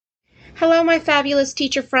Hello, my fabulous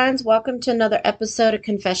teacher friends. Welcome to another episode of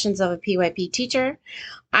Confessions of a PYP Teacher.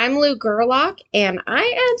 I'm Lou Gerlach, and I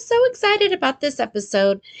am so excited about this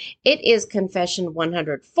episode. It is Confession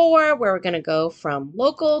 104, where we're going to go from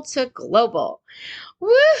local to global.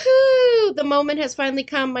 Woohoo! The moment has finally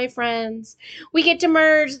come, my friends. We get to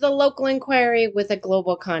merge the local inquiry with a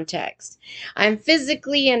global context. I'm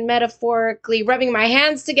physically and metaphorically rubbing my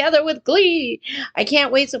hands together with glee. I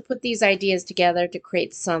can't wait to put these ideas together to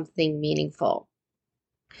create something meaningful.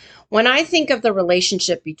 When I think of the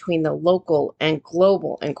relationship between the local and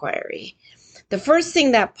global inquiry, the first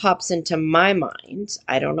thing that pops into my mind,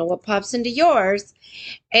 I don't know what pops into yours,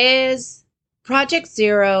 is Project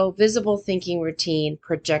Zero Visible Thinking Routine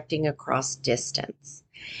Projecting Across Distance.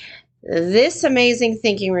 This amazing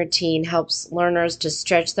thinking routine helps learners to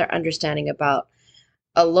stretch their understanding about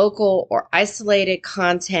a local or isolated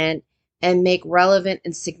content and make relevant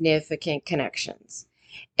and significant connections.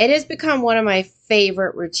 It has become one of my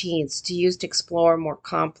favorite routines to use to explore more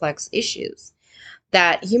complex issues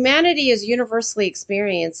that humanity is universally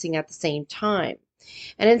experiencing at the same time.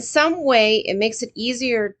 And in some way, it makes it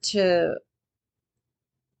easier to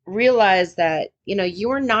realize that, you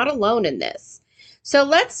are not alone in this. So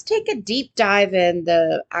let's take a deep dive in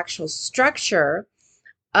the actual structure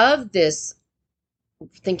of this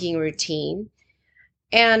thinking routine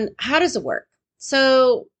and how does it work.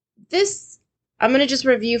 So this, I'm going to just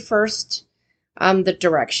review first the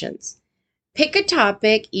directions. Pick a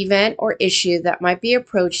topic, event, or issue that might be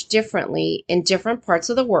approached differently in different parts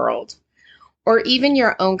of the world, or even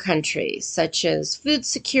your own country, such as food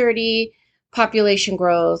security, population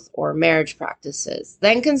growth, or marriage practices.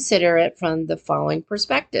 Then consider it from the following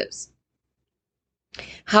perspectives.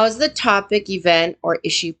 How is the topic, event, or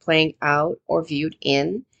issue playing out or viewed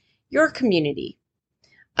in your community,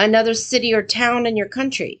 another city or town in your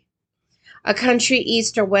country, a country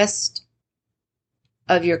east or west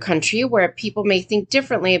of your country where people may think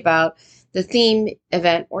differently about the theme,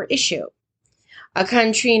 event, or issue, a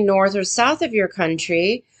country north or south of your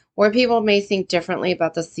country where people may think differently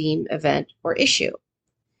about the theme, event, or issue.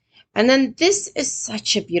 And then this is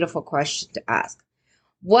such a beautiful question to ask.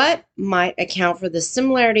 What might account for the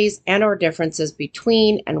similarities and or differences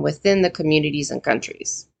between and within the communities and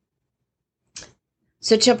countries?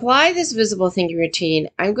 So to apply this visible thinking routine,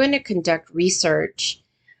 I'm going to conduct research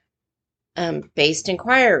based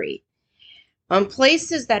inquiry on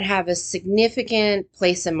places that have a significant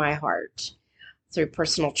place in my heart through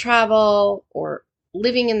personal travel or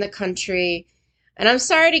living in the country. And I'm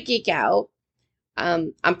sorry to geek out.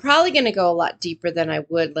 I'm probably going to go a lot deeper than I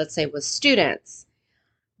would, let's say, with students,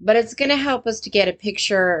 but it's going to help us to get a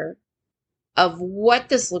picture of what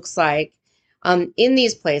this looks like in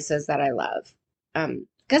these places that I love.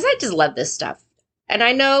 Because I just love this stuff. And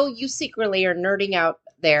I know you secretly are nerding out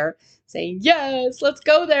there saying, yes, let's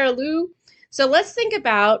go there, Lou. So let's think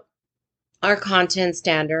about our content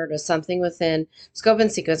standard or something within scope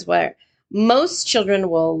and sequence where most children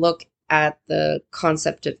will look at the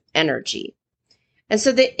concept of energy. And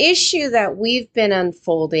so the issue that we've been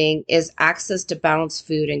unfolding is access to balanced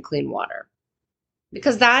food and clean water,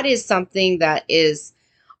 because that is something that is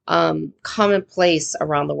commonplace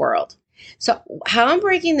around the world. So how I'm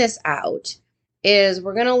breaking this out is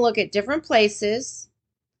we're going to look at different places.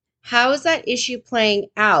 How is that issue playing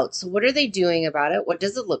out? So what are they doing about it? What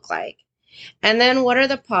does it look like? And then what are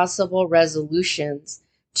the possible resolutions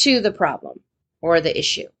to the problem or the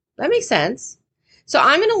issue? That makes sense. So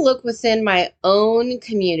I'm going to look within my own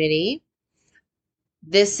community.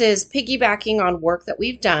 This is piggybacking on work that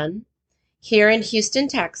we've done here in Houston,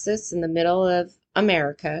 Texas, in the middle of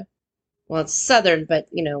America. Well, it's southern, but,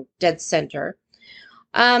 dead center.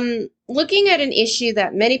 Looking at an issue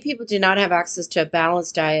that many people do not have access to a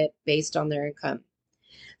balanced diet based on their income.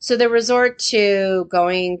 So they resort to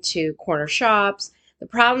going to corner shops. The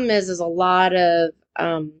problem is a lot of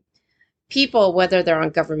people, whether they're on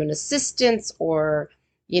government assistance or,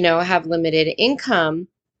 have limited income,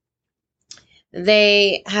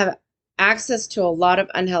 they have access to a lot of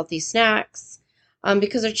unhealthy snacks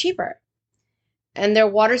because they're cheaper. And their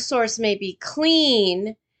water source may be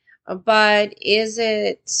clean, but is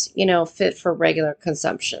it, fit for regular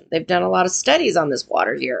consumption? They've done a lot of studies on this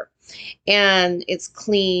water here, and it's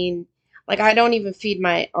clean. Like I don't even feed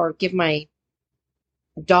or give my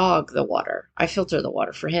dog the water. I filter the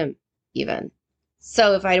water for him even.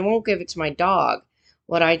 So if I won't give it to my dog,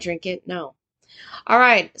 would I drink it? No. All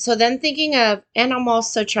right. So then thinking of, and I'm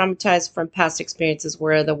also traumatized from past experiences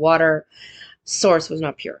where the water source was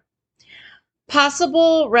not pure.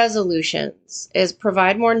 Possible resolutions is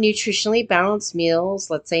provide more nutritionally balanced meals,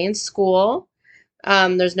 let's say in school.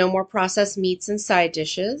 There's no more processed meats and side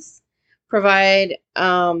dishes. provide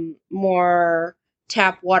more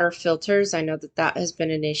tap water filters. I know that that has been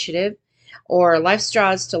an initiative, or life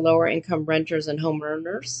straws to lower income renters and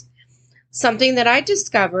homeowners. Something that I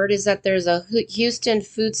discovered is that there's a Houston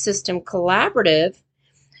Food System Collaborative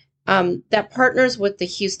that partners with the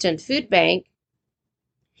Houston Food Bank.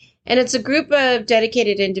 And it's a group of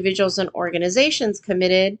dedicated individuals and organizations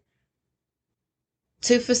committed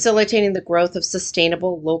to facilitating the growth of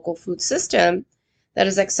sustainable local food system that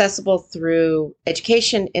is accessible through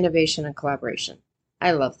education, innovation, and collaboration.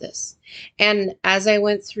 I love this. And as I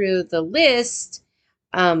went through the list,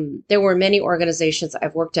 there were many organizations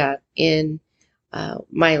I've worked at in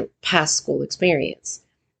my past school experience.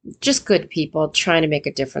 Just good people trying to make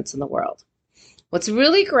a difference in the world. What's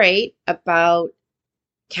really great about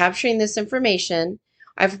capturing this information,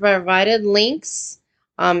 I've provided links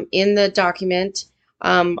in the document.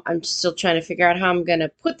 I'm still trying to figure out how I'm going to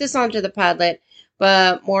put this onto the Padlet,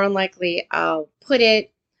 but more than likely I'll put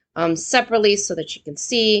it separately so that you can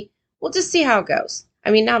see. We'll just see how it goes.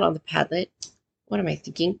 I mean, not on the Padlet. What am I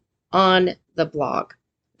thinking? On the blog.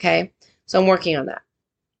 Okay, so I'm working on that.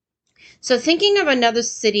 So thinking of another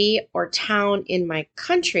city or town in my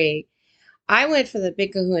country, I went for the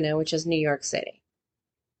Big Kahuna, which is New York City.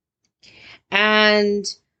 And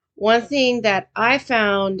one thing that I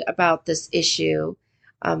found about this issue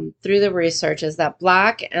through the research is that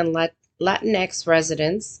Black and Latinx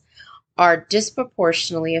residents are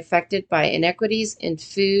disproportionately affected by inequities in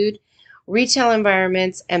food, retail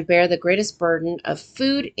environments, and bear the greatest burden of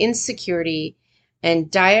food insecurity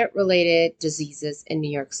and diet-related diseases in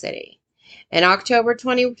New York City. In October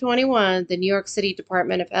 2021, the New York City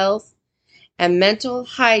Department of Health and Mental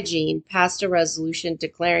Hygiene passed a resolution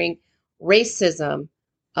declaring racism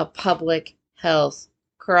a public health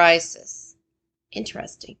crisis.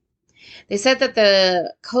 Interesting. They said that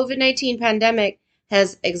the COVID-19 pandemic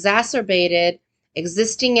has exacerbated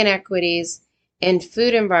existing inequities in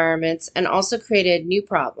food environments and also created new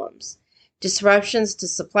problems. Disruptions to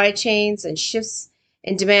supply chains and shifts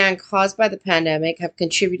in demand caused by the pandemic have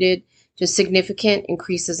contributed to significant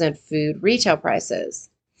increases in food retail prices.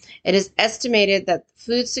 It is estimated that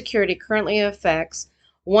food security currently affects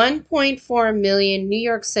 1.4 million New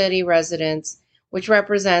York City residents, which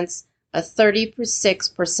represents a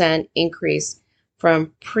 36% increase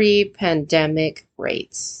from pre-pandemic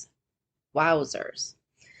rates. Wowzers.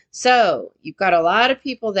 So you've got a lot of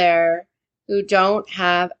people there who don't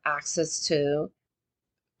have access to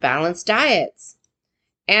balanced diets.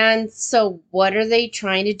 And so what are they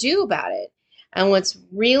trying to do about it? And what's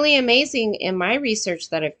really amazing in my research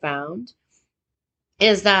that I found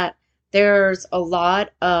is that there's a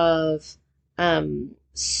lot of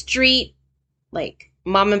street, like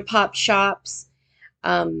mom and pop shops,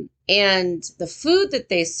 and the food that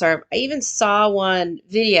they serve. I even saw one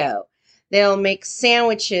video. They'll make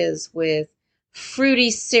sandwiches with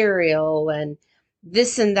fruity cereal and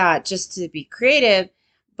this and that just to be creative.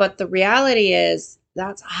 But the reality is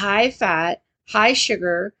that's high fat, high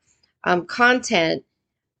sugar content,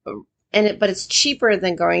 but it's cheaper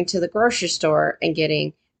than going to the grocery store and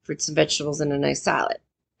getting fruits and vegetables and a nice salad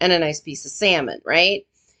and a nice piece of salmon, right?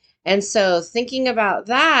 And so thinking about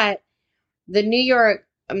that, the New York,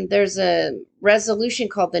 there's a resolution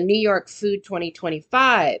called the New York Food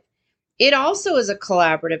 2025. It also is a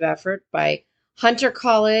collaborative effort by Hunter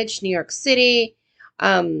College, New York City,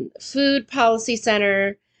 Food Policy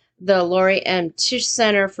Center, the Laurie M. Tisch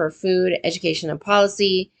Center for Food Education and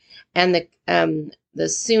Policy, and the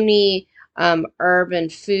SUNY Urban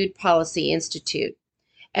Food Policy Institute.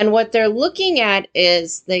 And what they're looking at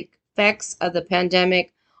is the effects of the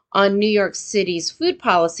pandemic on New York City's food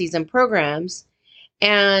policies and programs,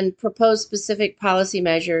 and propose specific policy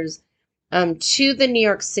measures to the New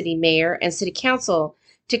York City mayor and city council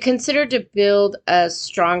to consider to build a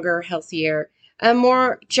stronger, healthier, and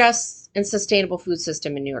more just and sustainable food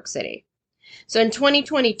system in New York City. So in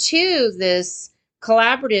 2022, this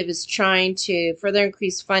collaborative is trying to further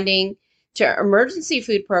increase funding to emergency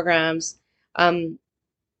food programs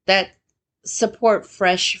that support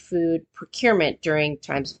fresh food procurement during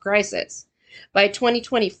times of crisis. By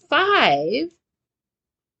 2025,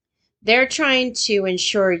 they're trying to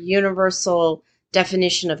ensure universal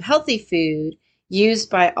definition of healthy food used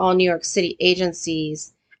by all New York City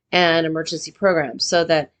agencies and emergency programs, so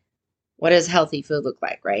that what does healthy food look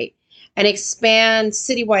like, right? And expand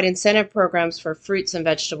citywide incentive programs for fruits and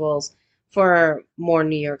vegetables for more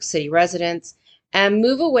New York City residents, and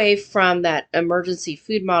move away from that emergency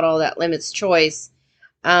food model that limits choice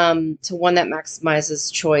to one that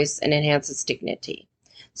maximizes choice and enhances dignity.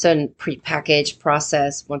 So prepackaged,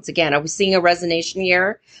 processed. Once again, I was seeing a resonation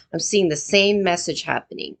here. I'm seeing the same message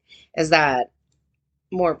happening, is that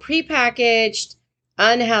more prepackaged,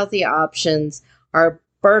 unhealthy options are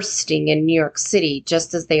bursting in New York City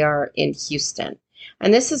just as they are in Houston.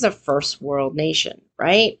 And this is a first world nation,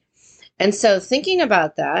 right? And so thinking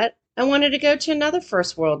about that, I wanted to go to another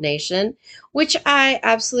first world nation, which I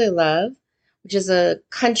absolutely love, which is a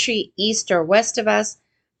country east or west of us.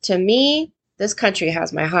 To me, this country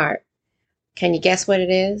has my heart. Can you guess what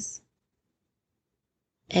it is?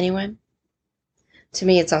 Anyone? To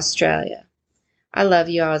me, it's Australia. I love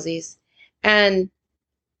you, Aussies. And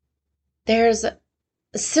there's a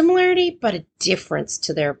similarity, but a difference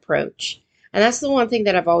to their approach. And that's the one thing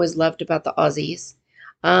that I've always loved about the Aussies.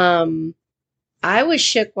 Um, I was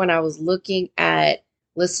shook when I was looking at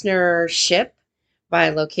listenership by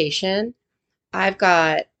location. I've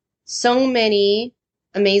got so many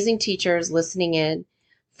amazing teachers listening in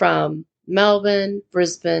from Melbourne,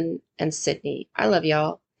 Brisbane, and Sydney. I love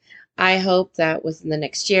y'all. I hope that within the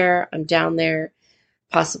next year, I'm down there,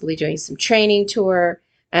 possibly doing some training tour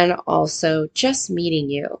and also just meeting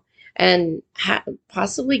you and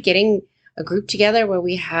possibly getting a group together where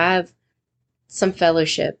we have some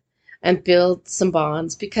fellowship and build some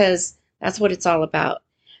bonds, because that's what it's all about.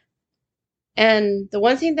 And the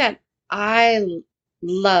one thing that I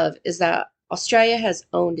love is that Australia has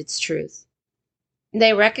owned its truth.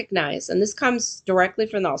 They recognize, and this comes directly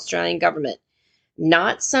from the Australian government,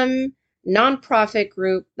 not some nonprofit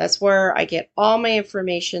group. That's where I get all my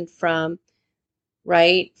information from,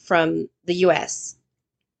 right? From the US.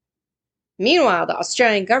 Meanwhile, the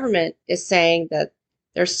Australian government is saying that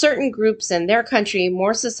there are certain groups in their country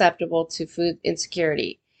more susceptible to food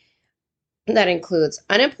insecurity. That includes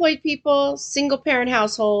unemployed people, single parent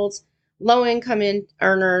households, low income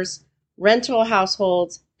earners, rental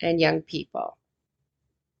households, and young people.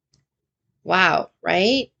 Wow,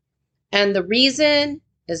 right? And the reason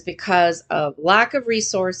is because of lack of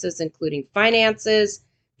resources, including finances,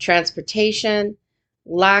 transportation,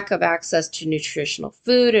 lack of access to nutritional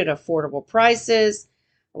food at affordable prices,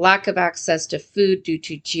 lack of access to food due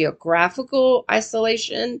to geographical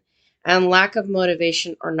isolation, and lack of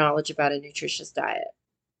motivation or knowledge about a nutritious diet.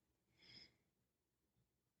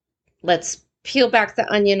 Let's peel back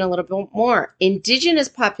the onion a little bit more. Indigenous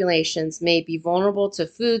populations may be vulnerable to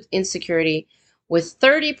food insecurity, with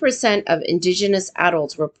 30% of Indigenous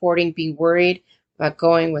adults reporting being worried about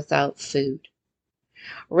going without food.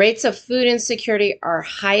 Rates of food insecurity are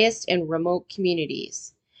highest in remote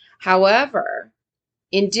communities. However,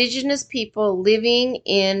 Indigenous people living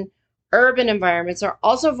in urban environments are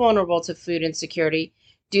also vulnerable to food insecurity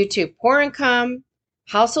due to poor income,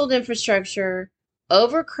 household infrastructure,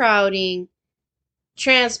 overcrowding,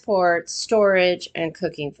 transport, storage, and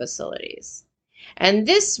cooking facilities. And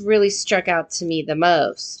this really struck out to me the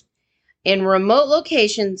most. In remote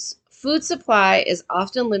locations, food supply is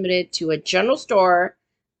often limited to a general store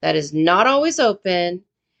that is not always open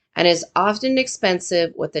and is often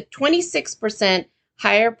expensive, with a 26%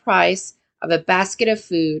 higher price of a basket of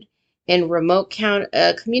food in remote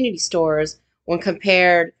community stores when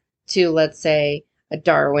compared to, let's say, a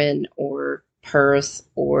Darwin or Perth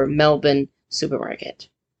or Melbourne supermarket.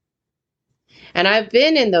 And I've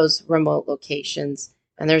been in those remote locations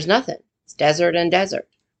and there's nothing. It's desert and desert,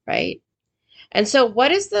 right? And so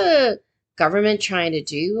what is the government trying to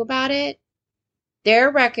do about it?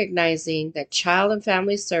 They're recognizing that child and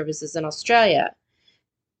family services in Australia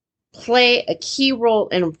play a key role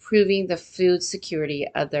in improving the food security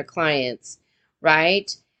of their clients,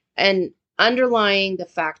 right? And underlying the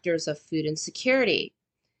factors of food insecurity.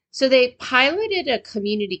 So they piloted a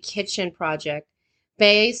community kitchen project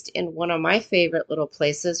based in one of my favorite little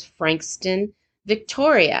places, Frankston,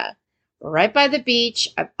 Victoria, right by the beach.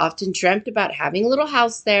 I've often dreamt about having a little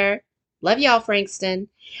house there. Love y'all, Frankston.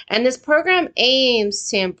 And this program aims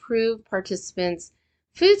to improve participants'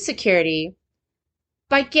 food security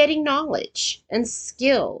by getting knowledge and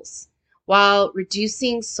skills while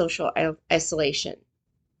reducing social isolation.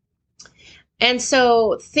 And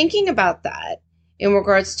so thinking about that in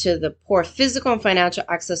regards to the poor physical and financial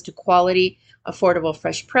access to quality, affordable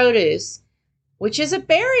fresh produce, which is a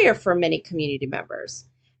barrier for many community members.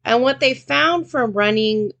 And what they found from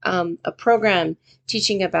running a program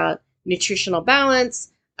teaching about nutritional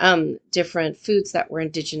balance, different foods that were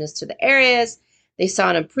indigenous to the areas, they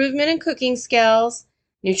saw an improvement in cooking skills,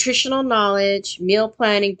 nutritional knowledge, meal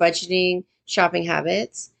planning, budgeting, shopping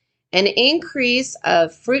habits, an increase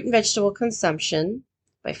of fruit and vegetable consumption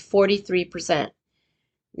by 43%,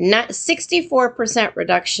 64%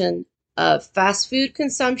 reduction of fast food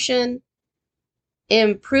consumption,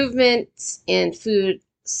 improvements in food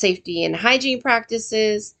safety and hygiene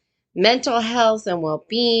practices, mental health and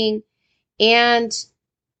well-being, and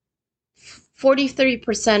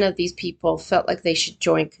 43% of these people felt like they should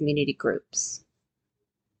join community groups.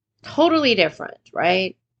 Totally different,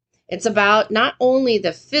 right? It's about not only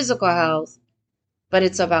the physical health, but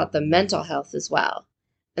it's about the mental health as well.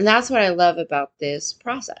 And that's what I love about this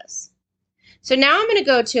process. So now I'm going to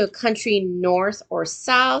go to a country north or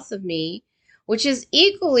south of me, which is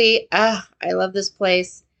equally, I love this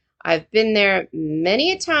place. I've been there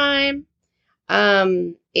many a time.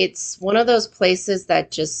 It's one of those places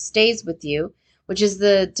that just stays with you, which is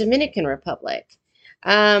the Dominican Republic.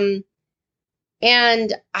 And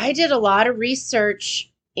I did a lot of research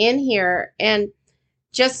in here, and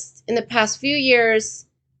just in the past few years,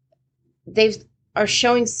 they are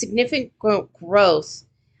showing significant growth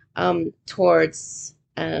towards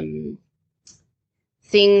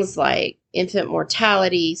things like infant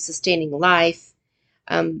mortality, sustaining life.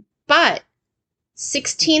 But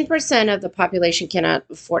 16% of the population cannot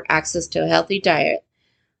afford access to a healthy diet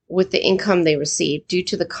with the income they receive due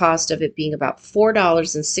to the cost of it being about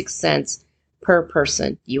 $4.06 per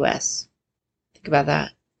person US. Think about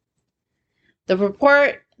that. The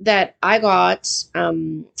report that I got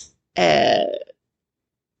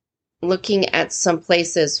looking at some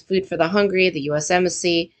places, Food for the Hungry, the U.S.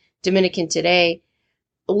 Embassy, Dominican Today,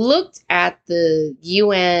 looked at the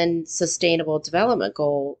UN Sustainable Development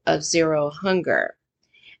Goal of zero hunger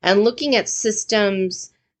and looking at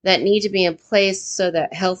systems that need to be in place so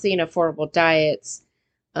that healthy and affordable diets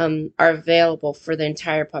are available for the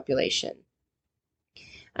entire population.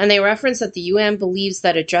 And they reference that the UN believes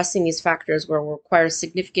that addressing these factors will require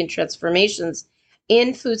significant transformations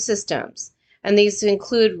in food systems. And these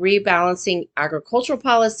include rebalancing agricultural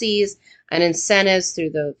policies and incentives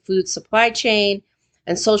through the food supply chain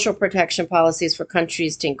and social protection policies for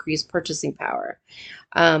countries to increase purchasing power.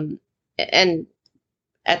 And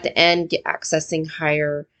at the end, get accessing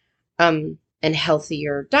higher and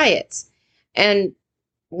healthier diets. And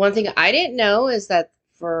one thing I didn't know is that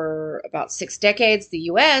for about 6 decades, the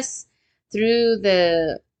U.S., through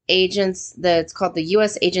it's called the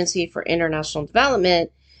U.S. Agency for International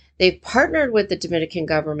Development, they've partnered with the Dominican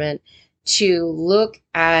government to look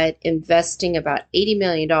at investing about $80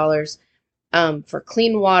 million for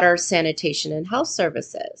clean water, sanitation, and health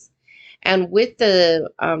services. And with the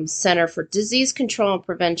Center for Disease Control and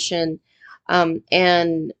Prevention, and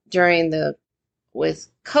with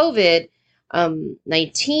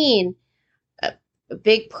COVID-19, a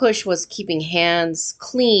big push was keeping hands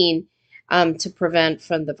clean to prevent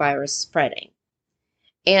from the virus spreading.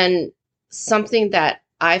 And something that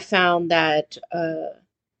I found that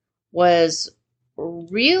was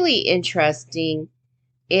really interesting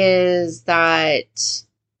is that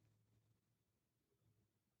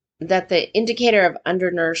the indicator of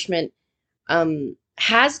undernourishment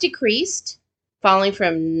has decreased, falling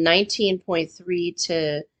from 19.3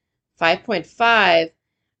 to 5.5,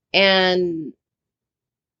 and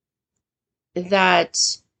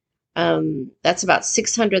that's about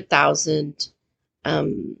 600,000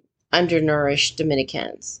 undernourished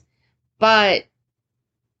Dominicans. But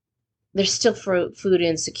there's still food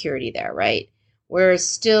insecurity there, right? We're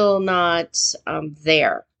still not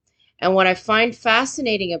there. And what I find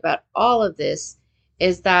fascinating about all of this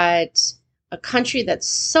is that a country that's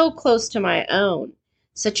so close to my own,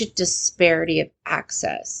 such a disparity of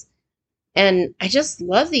access. And I just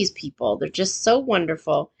love these people. They're just so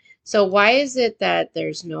wonderful. So why is it that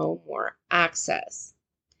there's no more access?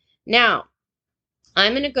 Now,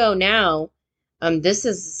 I'm going to go now. This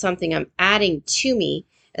is something I'm adding to me,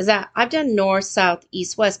 is that I've done north, south,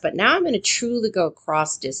 east, west, but now I'm going to truly go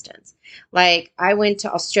across distance. Like I went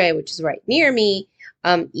to Australia, which is right near me,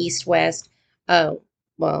 east, west.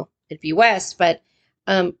 Well, it'd be west, but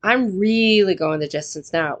I'm really going the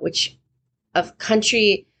distance now, which a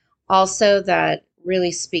country also that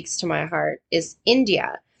really speaks to my heart is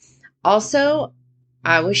India. Also,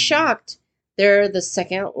 I was shocked. They're the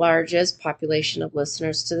second largest population of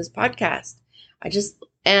listeners to this podcast.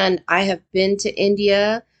 I have been to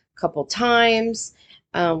India a couple times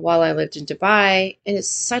while I lived in Dubai, and it's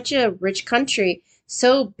such a rich country,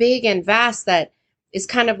 so big and vast that it's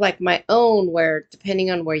kind of like my own, where depending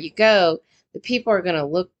on where you go, the people are going to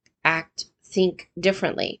look, act, think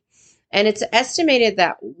differently. And it's estimated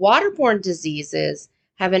that waterborne diseases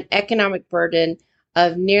have an economic burden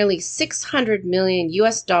of nearly $600 million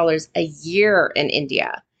US a year in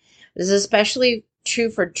India. This is especially true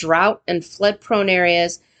for drought and flood-prone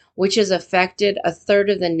areas, which has affected a third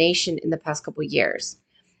of the nation in the past couple of years.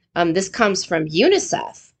 This comes from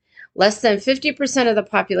UNICEF. Less than 50% of the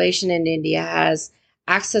population in India has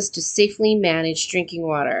access to safely managed drinking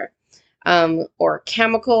water, or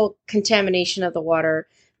chemical contamination of the water,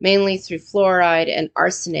 mainly through fluoride and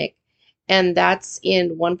arsenic, and that's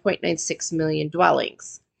in 1.96 million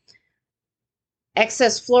dwellings.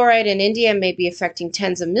 Excess fluoride in India may be affecting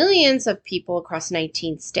tens of millions of people across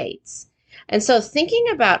 19 states. And so thinking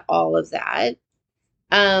about all of that,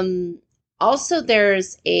 also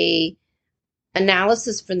there's a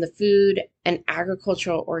analysis from the Food and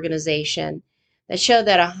Agricultural Organization that showed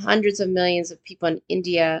that hundreds of millions of people in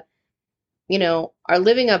India, are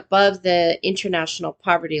living above the international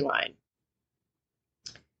poverty line.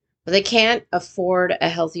 But they can't afford a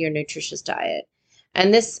healthy or nutritious diet.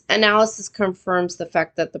 And this analysis confirms the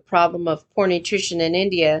fact that the problem of poor nutrition in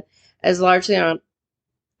India is largely on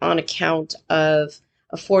account of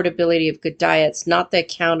affordability of good diets, not the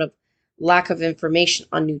account of lack of information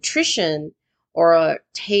on nutrition or a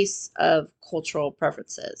taste of cultural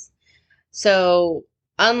preferences. So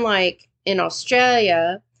unlike in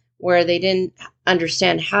Australia, where they didn't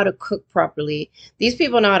understand how to cook properly, these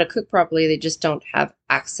people know how to cook properly, they just don't have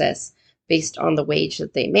access based on the wage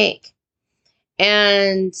that they make.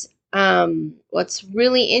 And what's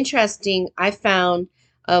really interesting, I found,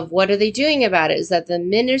 of what are they doing about it, is that the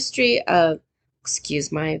Ministry of,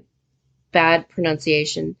 excuse my bad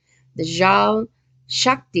pronunciation, the Jal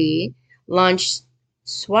Shakti launched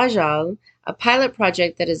Swajal, a pilot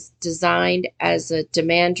project that is designed as a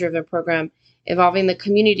demand-driven program involving the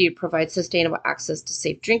community to provide sustainable access to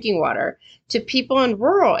safe drinking water to people in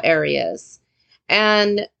rural areas.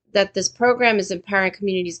 And that this program is empowering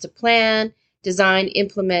communities to plan, design,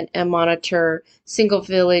 implement, and monitor single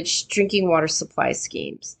village drinking water supply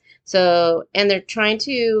schemes. So, and they're trying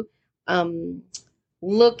to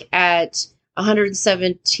look at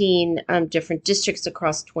 117 different districts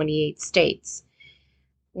across 28 states.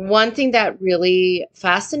 One thing that really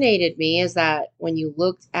fascinated me is that when you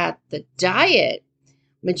looked at the diet,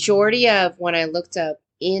 majority of when I looked up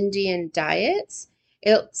Indian diets,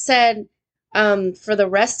 it said for the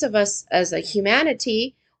rest of us as a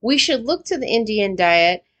humanity, we should look to the Indian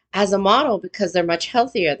diet as a model because they're much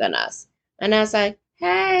healthier than us. And I was like,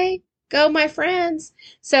 hey, go my friends.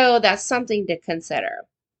 So that's something to consider.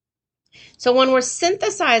 So when we're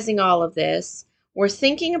synthesizing all of this, we're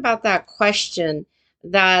thinking about that question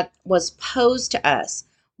that was posed to us.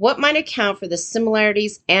 What might account for the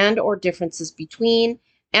similarities and or differences between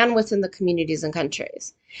and within the communities and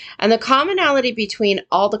countries? And the commonality between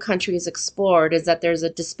all the countries explored is that there's a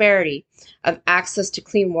disparity of access to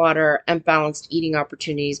clean water and balanced eating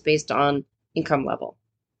opportunities based on income level.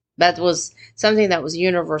 That was something that was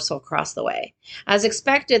universal across the way. As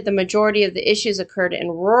expected, the majority of the issues occurred in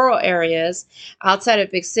rural areas outside of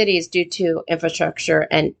big cities due to infrastructure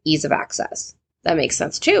and ease of access. That makes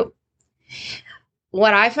sense too.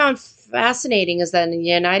 What I found fascinating is that in the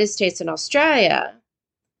United States and Australia,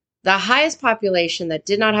 the highest population that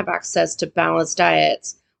did not have access to balanced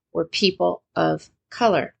diets were people of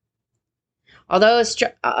color. Although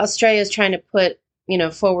Australia is trying to put,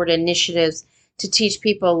 forward initiatives to teach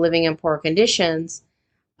people living in poor conditions,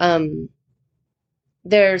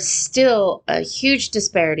 there's still a huge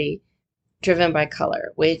disparity driven by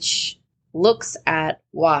color, which looks at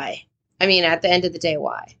why. At the end of the day,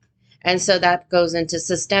 why? And so that goes into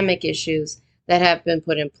systemic issues that have been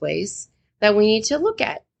put in place that we need to look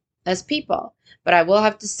at as people. But I will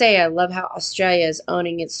have to say, I love how Australia is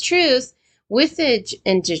owning its truth with the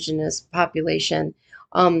indigenous population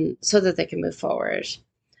so that they can move forward.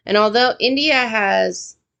 And although India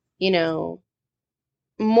has,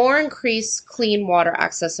 more increased clean water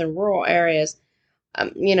access in rural areas,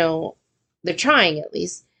 they're trying at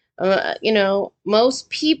least. Most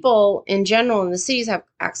people in general in the cities have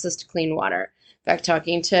access to clean water. In fact,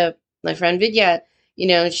 talking to my friend Vidya,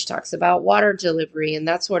 she talks about water delivery and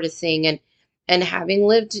that sort of thing. And having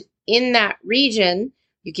lived in that region,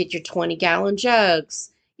 you get your 20-gallon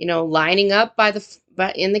jugs, lining up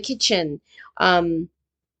in the kitchen,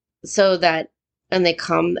 so that, and they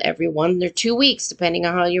come every 1 or 2 weeks, depending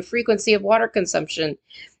on how your frequency of water consumption.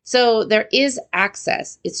 So there is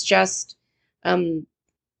access. It's just,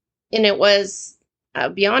 and it was,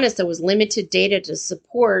 I'll be honest, there was limited data to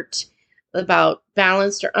support about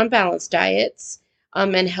balanced or unbalanced diets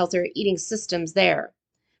and healthier eating systems there.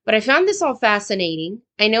 But I found this all fascinating.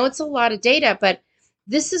 I know it's a lot of data, but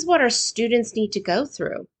this is what our students need to go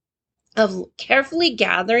through, of carefully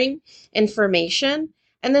gathering information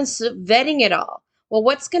and then vetting it all. Well,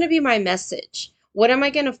 what's going to be my message? What am I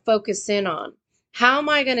going to focus in on? How am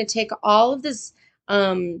I going to take all of this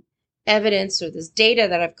evidence or this data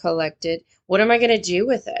that I've collected? What am I going to do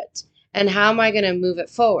with it? And how am I going to move it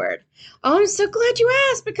forward? Oh, I'm so glad you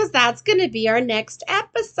asked because that's going to be our next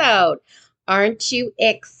episode. Aren't you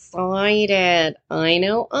excited? I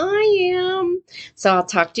know I am. So I'll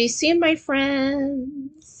talk to you soon, my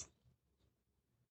friends.